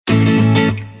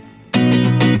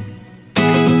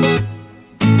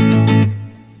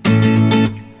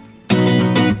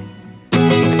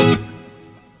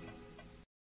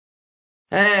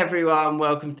Hey everyone,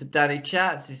 welcome to Danny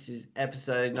Chats. This is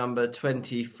episode number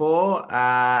 24.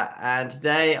 And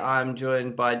today I'm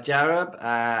joined by Jarab.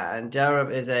 And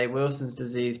Jarab is a Wilson's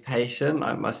disease patient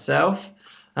like myself.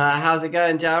 How's it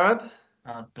going, Jarab?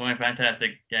 Doing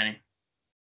fantastic, Danny.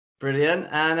 Brilliant.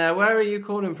 And where are you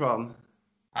calling from?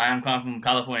 I am calling from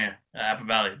California, Apple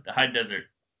Valley, the high desert.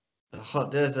 The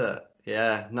hot desert.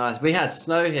 Yeah, nice. We had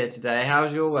snow here today.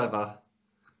 How's your weather?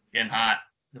 Getting hot.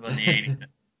 It's about the 80s.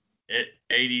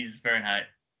 80s Fahrenheit.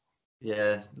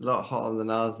 Yeah, a lot hotter than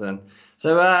ours then.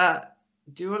 So,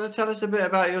 do you want to tell us a bit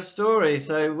about your story?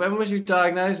 So, when was you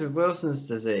diagnosed with Wilson's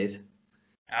disease?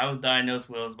 I was diagnosed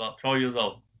when I was about 12 years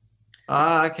old.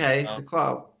 Ah, okay.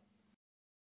 So,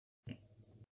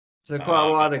 So quite a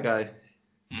uh, while ago.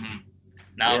 mhm.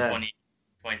 Now I'm Yeah. 20,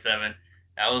 27.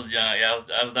 I was young. Yeah,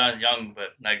 I was not as young, but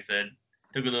like I said,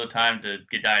 took a little time to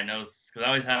get diagnosed because I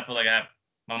always had felt like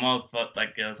my mom felt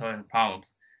like I was having problems.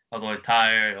 I was always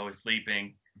tired, always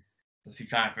sleeping. So she's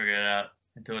trying to figure it out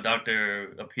until a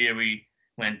doctor up here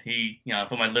when he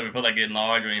put my liver felt like getting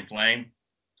large or inflamed.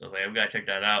 So I was like, we gotta check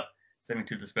that out. Sent me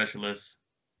to the specialist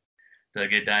to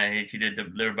get done. She did the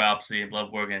liver biopsy and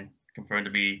blood work and confirmed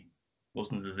to be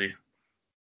Wilson's disease.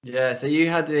 Yeah. So you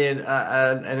had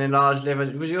an enlarged liver.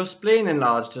 Was your spleen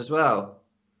enlarged as well?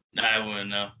 I wouldn't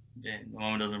know. Yeah,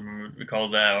 my mom doesn't recall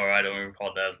that, or I don't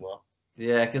recall that as well.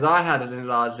 Yeah, because I had an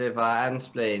enlarged liver and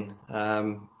spleen.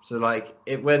 So like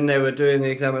it when they were doing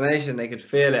the examination, they could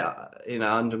feel it,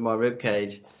 under my rib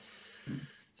cage.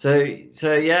 So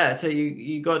yeah. So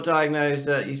you got diagnosed.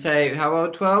 You say how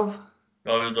old? 12?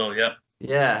 12 years old. Yep.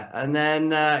 Yeah. And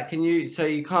then so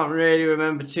you can't really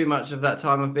remember too much of that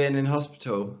time of being in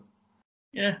hospital.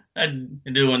 Yeah, I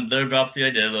do one liver biopsy. I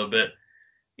did a little bit.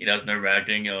 It's nerve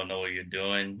wracking. You don't know what you're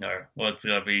doing or what's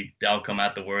gonna be the outcome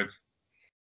afterwards.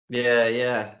 Yeah,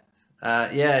 yeah.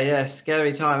 Yeah.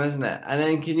 Scary time, isn't it? And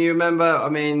then can you remember, I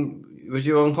mean, was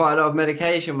you on quite a lot of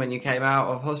medication when you came out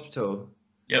of hospital?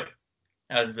 Yep.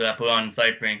 I was put on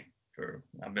Cypring for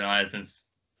I've been on it since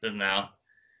now,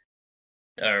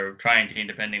 or trying to,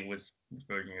 depending which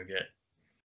version you get.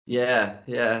 Yeah,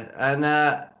 yeah.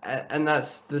 And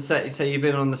that's so you've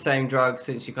been on the same drug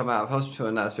since you come out of hospital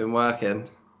and that's been working.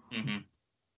 Hmm.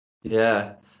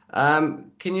 Yeah.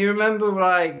 Can you remember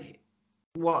like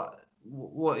what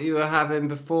you were having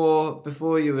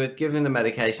before you were given the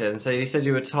medication? So you said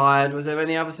you were tired. Was there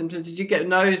any other symptoms? Did you get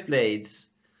nosebleeds?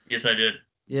 Yes, I did.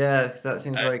 Yeah, that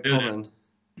seems I very still do. common.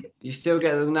 You still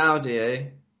get them now, do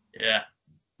you? Yeah,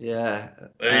 Yeah,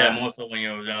 but yeah, more so when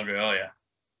you was younger. Oh yeah.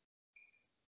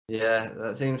 yeah,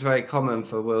 that seems very common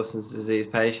for Wilson's disease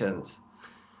patients.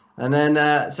 And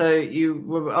then, so you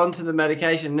were onto the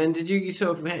medication. Then did you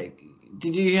sort of,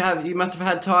 did you must have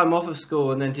had time off of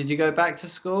school, and then did you go back to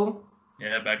school?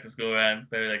 Yeah, back to school, man.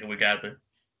 Maybe like a week after.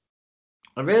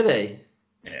 Oh, really?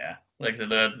 Yeah, like I said,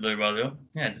 the brother.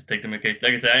 Yeah, just take the medication.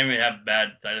 Like I said, I didn't even have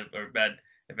bad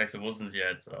effects of Wilson's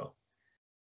yet, so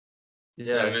I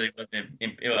Yeah. really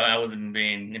I wasn't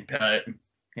being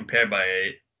impaired by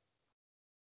it.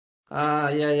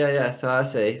 Yeah. So I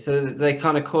see. So they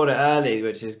kind of caught it early,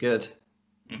 which is good.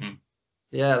 Hmm.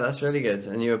 Yeah, that's really good.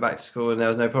 And you were back to school and there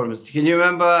was no problems. Can you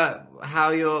remember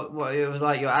what it was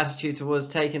like, your attitude towards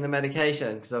taking the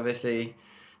medication? Because obviously,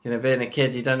 being a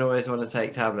kid, you don't always want to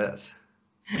take tablets.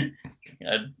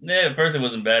 Yeah, at first it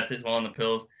wasn't bad. Just swallowing the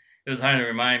pills. It was hard to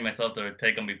remind myself to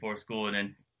take them before school, and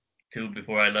then two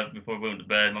before I left, before we went to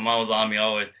bed. My mom was on me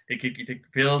always. Hey, you take the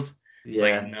pills? It's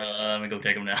like, Yeah, no, let me go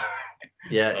take them now.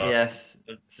 yeah, So yes.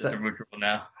 it's a ritual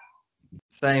now.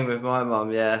 Same with my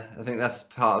mum, yeah. I think that's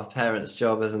part of parents'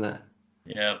 job, isn't it?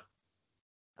 Yeah,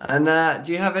 And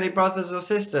do you have any brothers or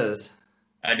sisters?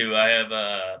 I do. I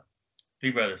have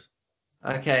three brothers.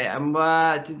 Okay, and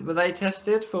were they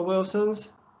tested for Wilson's?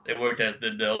 They were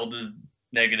tested. The oldest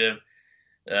negative.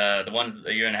 The one's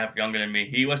a year and a half younger than me.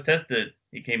 He was tested.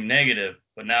 He came negative.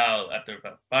 But now, after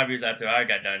about 5 years after I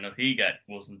got diagnosed, he got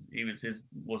Wilson's. His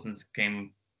Wilson's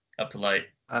came up to light.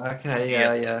 Okay, He has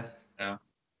yeah, it yeah. now.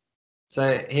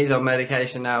 So he's on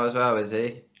medication now as well, is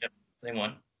he? Yep, same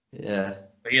one. Yeah,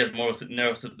 But he has more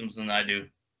neuro symptoms than I do.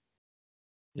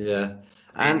 yeah. He,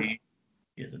 And he,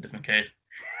 he has a different case.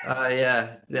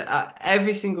 yeah,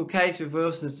 every single case with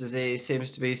Wilson's disease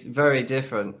seems to be very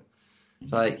different.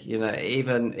 Mhm. Like,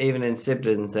 even in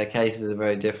siblings, their cases are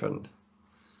very different.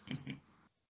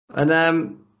 And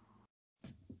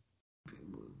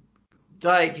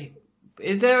like,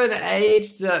 is there an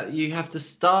age that you have to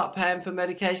start paying for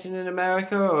medication in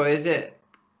America, or is it,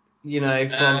 from even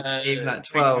at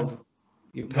We 12,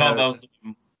 your talk parents?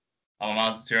 about my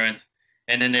mom's insurance,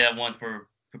 and then they have ones for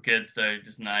kids that are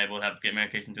just not able to have to get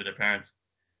medication through their parents.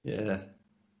 Yeah.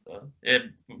 It,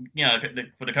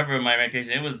 for the cover of my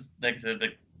medication, it was like I said,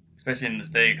 especially in the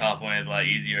state of California, it's a lot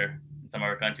easier in some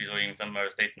other countries or even some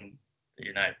other states in the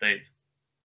United States.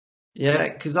 Yeah,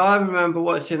 because I remember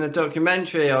watching a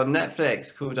documentary on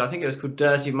Netflix called, I think it was called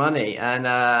Dirty Money, and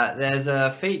there's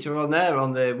a feature on there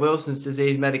on the Wilson's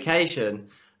disease medication,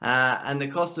 and the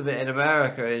cost of it in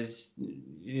America is,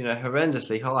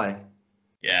 horrendously high.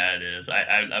 Yeah, it is.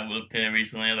 I looked at it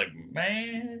recently. I was like,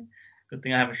 man, good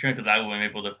thing I have insurance because I wasn't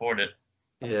able to afford it.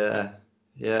 Yeah,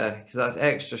 yeah, because that's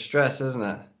extra stress, isn't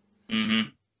it? Mm-hmm.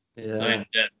 I Yeah. mean,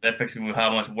 that affects you with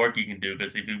how much work you can do.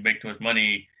 Because if you make too much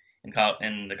money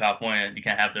in the California, you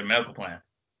can't have their medical plan.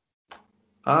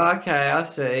 Oh, okay, I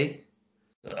see.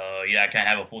 So yeah, I can't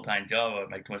have a full time job or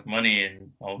make too much money,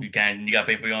 and you got to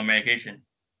pay for your own medication.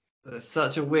 It's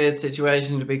such a weird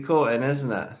situation to be caught in,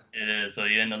 isn't it? It is. So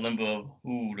you're in the limbo of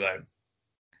who do I.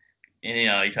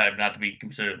 And you try not to be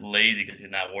considered lazy because you're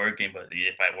not working, but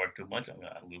if I work too much, I'm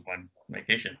gonna lose my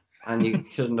medication. And you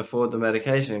couldn't afford the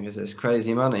medication because it's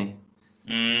crazy money.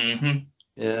 Mm-hmm.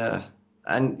 Yeah.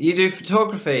 And you do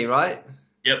photography, right?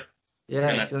 Yep. Yeah,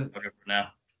 And that's 'cause for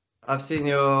now. I've seen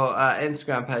your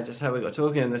Instagram page. That's how we got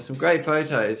talking, and there's some great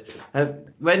photos.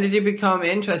 When did you become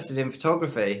interested in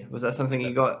photography? Was that something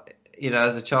you got,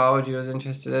 as a child you was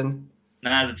interested in?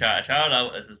 Not as a child, I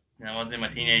was in my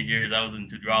teenage years. I was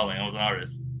into drawing. I was an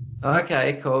artist,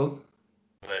 Okay, cool.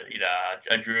 but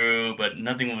I drew, but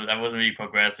nothing was. I wasn't really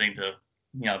progressing to,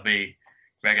 be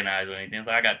recognized or anything. So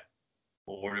I got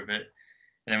bored of it.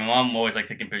 And then my mom always like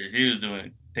taking pictures. She was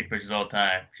take pictures all the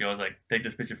time. She always like take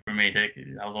this picture for me.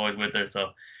 I was always with her.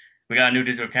 So we got a new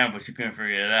digital camera, but she couldn't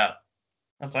figure it out.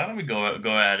 I was like, let me go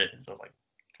at it. So I was like,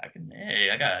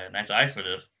 I got a nice eyes for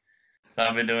this. So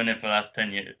I've been doing it for the last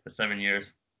 10 years, 7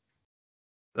 years.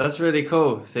 That's really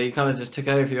cool. So you kind of just took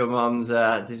over your mom's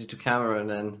digital camera and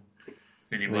then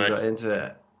Pretty and then got much. into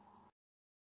it.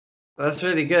 That's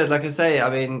really good. Like I say, I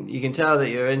mean, you can tell that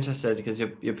you're interested because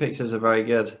your pictures are very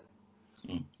good.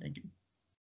 Thank you.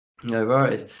 No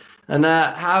worries. And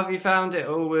how have you found it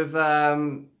all with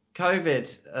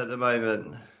COVID at the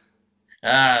moment?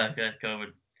 Got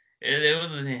COVID. It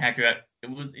was an accurate. It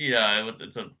was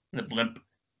it's a blimp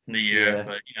in the year, Yeah.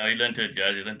 but you learn to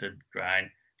adjust, you learn to grind,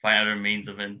 find other means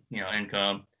of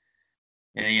income,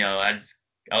 and I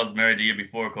was married the year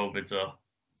before COVID, so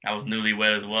I was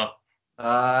newlywed as well.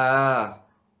 Ah,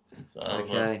 So I was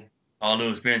okay. all new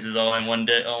experiences all in one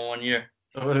day, all in 1 year.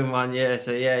 All in 1 year.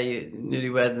 So yeah, you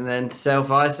newlywed and then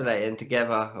self-isolating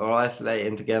together or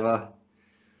isolating together.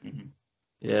 Hmm.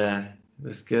 Yeah, it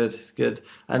was good. It's good.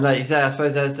 And like you say, I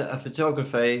suppose as a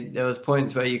photography, there was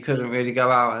points where you couldn't really go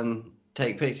out and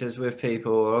take pictures with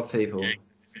people or of Yeah, people.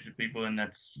 picture people, and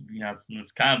that's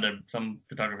it's kind of some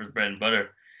photographers' bread and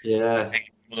butter. Yeah.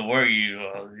 Taking people to work,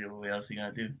 what else you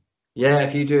gonna do? Yeah,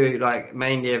 if you do like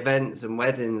mainly events and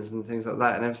weddings and things like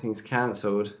that and everything's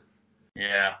cancelled.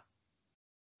 Yeah.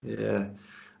 Yeah.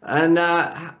 And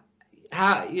how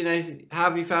how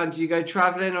have you found? Do you go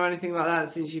traveling or anything like that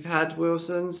since you've had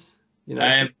Wilson's?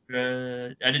 I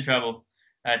did travel.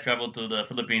 I traveled to the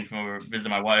Philippines for visit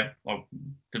my wife or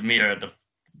to meet her at the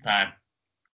time.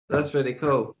 That's really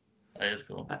cool. That is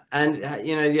cool. And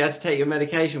you had to take your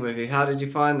medication with you. How did you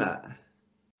find that?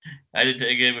 I did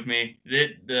take it with me.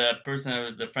 The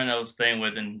friend I was staying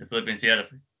with in the Philippines, he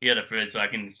had a fridge, so I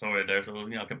can store it there. So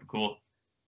kept it cool.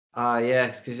 Ah,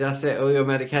 yes, because that's it. All your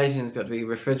medication's got to be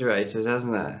refrigerated,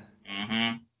 hasn't it?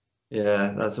 Hmm.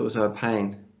 Yeah, that's also a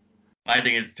pain. My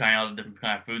thing is trying all the different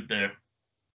kind of food there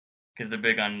because they're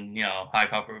big on high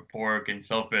copper pork and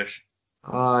shellfish.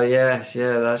 Oh, yes,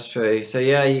 yeah, that's true. So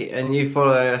yeah, and you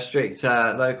follow a strict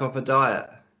low copper diet.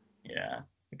 Yeah,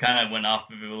 it kind of went off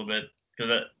of it a little bit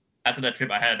because after that trip,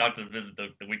 I had a doctor's visit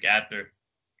the week after,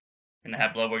 and I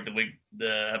had blood work that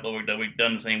week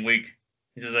done the same week.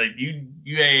 He says like you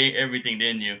ate everything,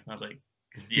 didn't you? I was like,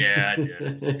 yeah, I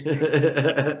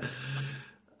did.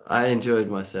 I enjoyed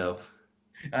myself.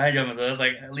 I enjoyed myself. I was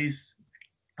like, at least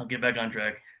I'll get back on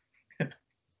track.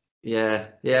 Yeah,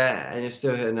 yeah, and you're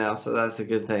still here now, so that's a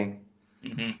good thing.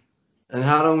 Hmm. And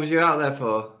how long was you out there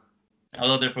for? I was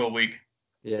out there for a week.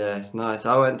 Yeah, it's nice.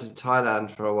 I went to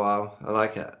Thailand for a while. I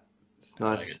like it. It's I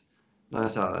like nice, it.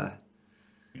 nice out there.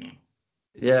 Mm.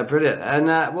 Yeah, brilliant.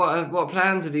 And what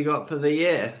plans have you got for the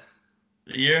year,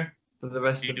 The year, for the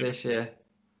rest of this year?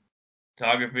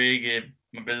 photography, get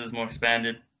my business more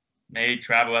expanded, maybe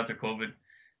travel after COVID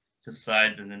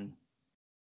subsides, and then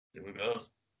see where it goes.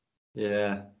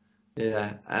 Yeah,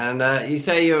 yeah. And you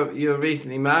say you're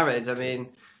recently married. I mean,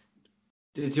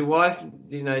 did your wife,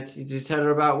 did you tell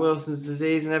her about Wilson's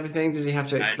disease and everything? Did you have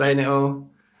to I explain it all?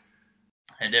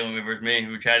 did when we first met. We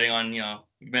were chatting on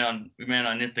we met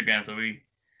on Instagram, so we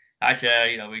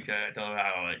actually, we try to tell her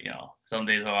how, some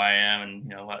days how I am,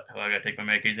 and how I gotta take my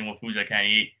medication, what foods I can't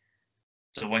eat.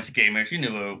 So when she came here, she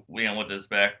knew what to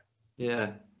expect.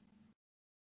 Yeah.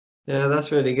 Yeah,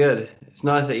 that's really good. It's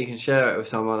nice that you can share it with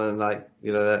someone and like,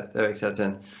 they're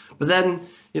accepting. But then,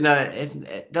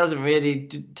 it doesn't really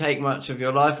take much of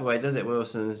your life away, does it,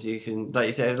 Wilson's? You can, like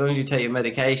you say, as long as you take your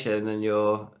medication and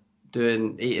you're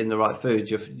eating the right food,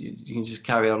 you can just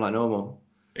carry on like normal.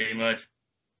 Pretty much.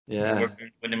 Yeah.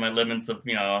 Working within my limits of,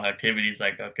 activities.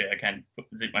 Like, okay, I can't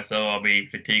physique myself. I'll be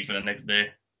fatigued for the next day.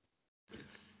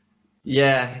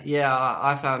 Yeah, yeah.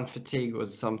 I found fatigue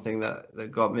was something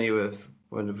that got me with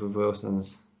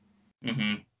Wilson's.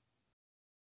 Mm-hmm.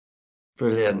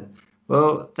 Brilliant.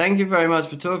 Well, thank you very much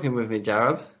for talking with me,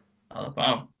 Jarab. Not a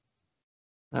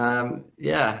problem.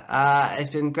 Yeah, it's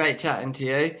been great chatting to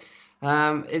you.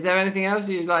 Is there anything else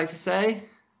you'd like to say?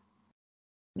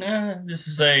 Nah, just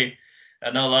to say,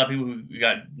 I know a lot of people who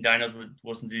got diagnosed with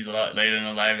Wilson's disease a lot later in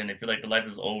their life, and they feel like the life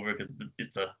is over because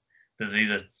it's a disease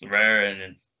that's rare, and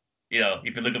it's,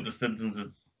 if you look up the symptoms,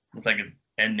 it's like it's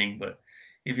ending. But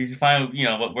if you find,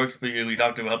 what works for you, your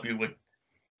doctor will help you with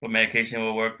what medication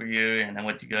will work for you, and then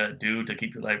what you gotta do to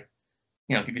keep your life,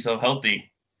 keep yourself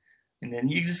healthy. And then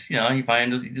you just,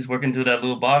 you just work into that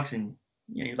little box, and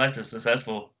your life is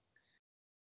successful.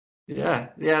 Yeah,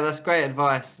 yeah, that's great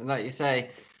advice. And like you say,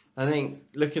 I think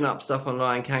looking up stuff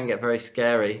online can get very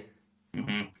scary.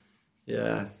 Hmm.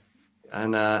 Yeah,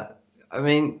 and I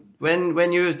mean,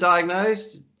 when you was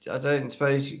diagnosed, I don't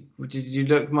suppose did you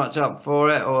look much up for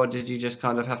it, or did you just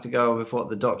kind of have to go with what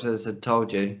the doctors had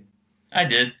told you? I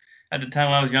did. At the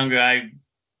time when I was younger, I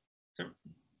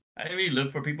didn't really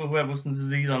look for people who have Wilson's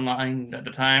disease online at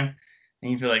the time.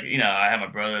 And you feel like, I had my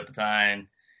brother at the time.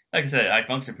 Like I said, I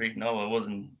functioned pretty normal. It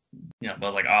wasn't,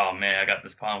 but like, oh man, I got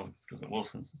this problem because of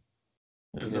Wilson's.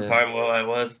 This is Yeah. part of what I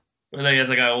was. But like as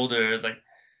I got older, it's like,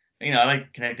 I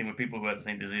like connecting with people who have the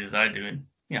same disease as I do, and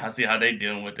I see how they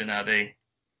dealing with it, and how they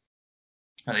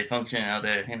function, how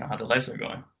they how their lives are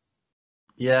going.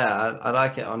 Yeah, I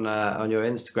like it on your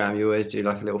Instagram. You always do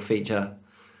like a little feature,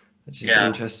 which is Yeah,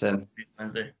 interesting.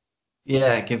 Wednesday.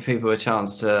 Yeah, give people a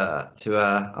chance to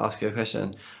ask you a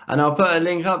question, and I'll put a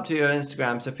link up to your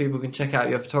Instagram so people can check out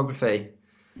your photography.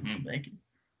 Thank you.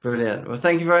 Brilliant. Well,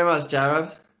 thank you very much,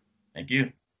 Jarab. Thank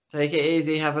you. Take it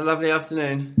easy. Have a lovely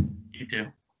afternoon. You too.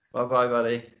 Bye bye,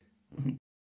 buddy.